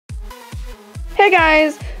Hey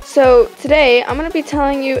guys! So today I'm going to be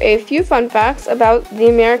telling you a few fun facts about the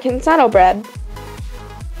American Saddlebred.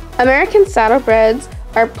 American Saddlebreds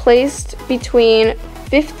are placed between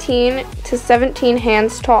 15 to 17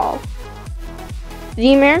 hands tall.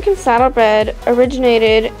 The American Saddlebred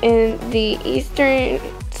originated in the eastern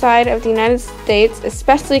side of the United States,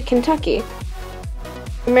 especially Kentucky.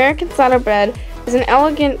 American Saddlebred is an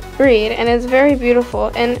elegant breed and is very beautiful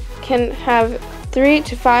and can have 3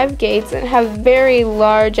 to 5 gaits and have very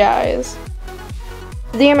large eyes.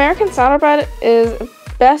 The American Saddlebred is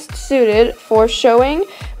best suited for showing,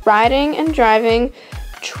 riding and driving,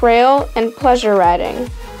 trail and pleasure riding.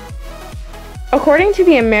 According to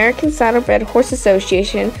the American Saddlebred Horse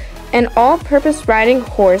Association, an all-purpose riding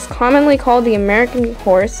horse, commonly called the American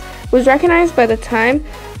horse, was recognized by the time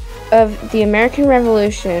of the American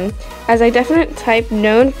Revolution as a definite type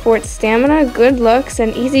known for its stamina, good looks,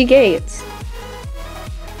 and easy gaits.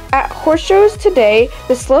 At horse shows today,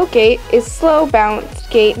 the slow gait is slow balanced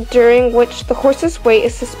gait during which the horse's weight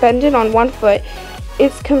is suspended on one foot.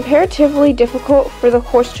 It's comparatively difficult for the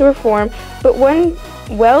horse to perform, but when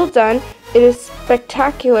well done, it is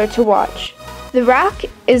spectacular to watch. The rack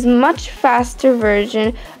is a much faster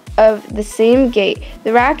version of the same gait.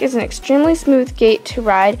 The rack is an extremely smooth gait to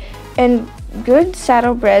ride, and good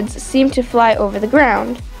saddlebreds seem to fly over the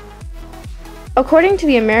ground. According to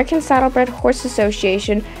the American Saddlebred Horse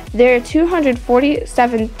Association, there are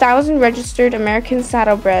 247,000 registered American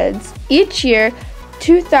Saddlebreds. Each year,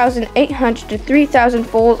 2,800 to 3,000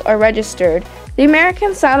 foals are registered. The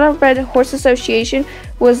American Saddlebred Horse Association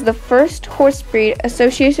was the first horse breed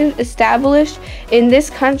association established in this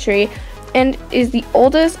country and is the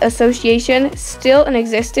oldest association still in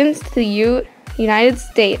existence to the United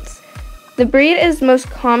States. The breed is most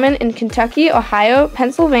common in Kentucky, Ohio,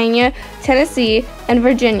 Pennsylvania, Tennessee, and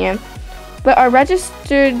Virginia, but our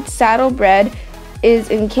registered saddlebred is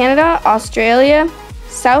in Canada, Australia,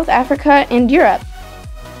 South Africa, and Europe.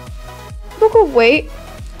 The typical weight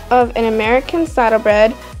of an American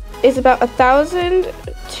saddlebred is about 1,000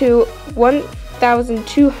 to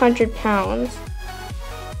 1,200 pounds.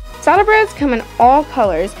 Saddlebreds come in all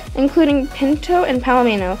colors, including Pinto and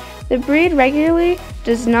Palomino. The breed regularly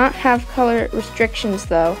does not have color restrictions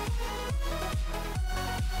though.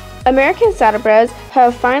 American Saddlebreds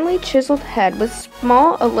have a finely chiseled head with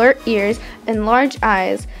small, alert ears and large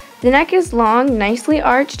eyes. The neck is long, nicely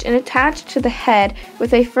arched, and attached to the head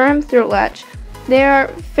with a firm throat latch. They are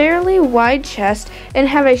fairly wide chest and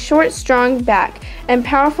have a short, strong back and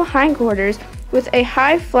powerful hindquarters with a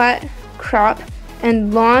high, flat crop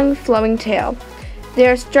and long, flowing tail. They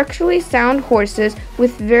are structurally sound horses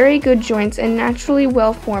with very good joints and naturally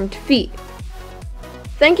well-formed feet.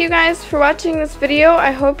 Thank you guys for watching this video.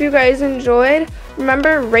 I hope you guys enjoyed.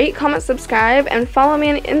 Remember, rate, comment, subscribe, and follow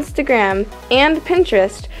me on Instagram and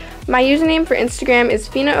Pinterest. My username for Instagram is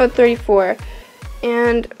Fina034,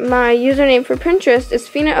 and my username for Pinterest is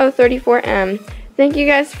Fina034M. Thank you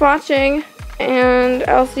guys for watching, and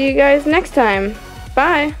I'll see you guys next time.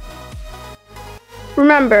 Bye!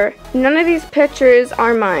 Remember, none of these pictures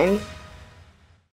are mine.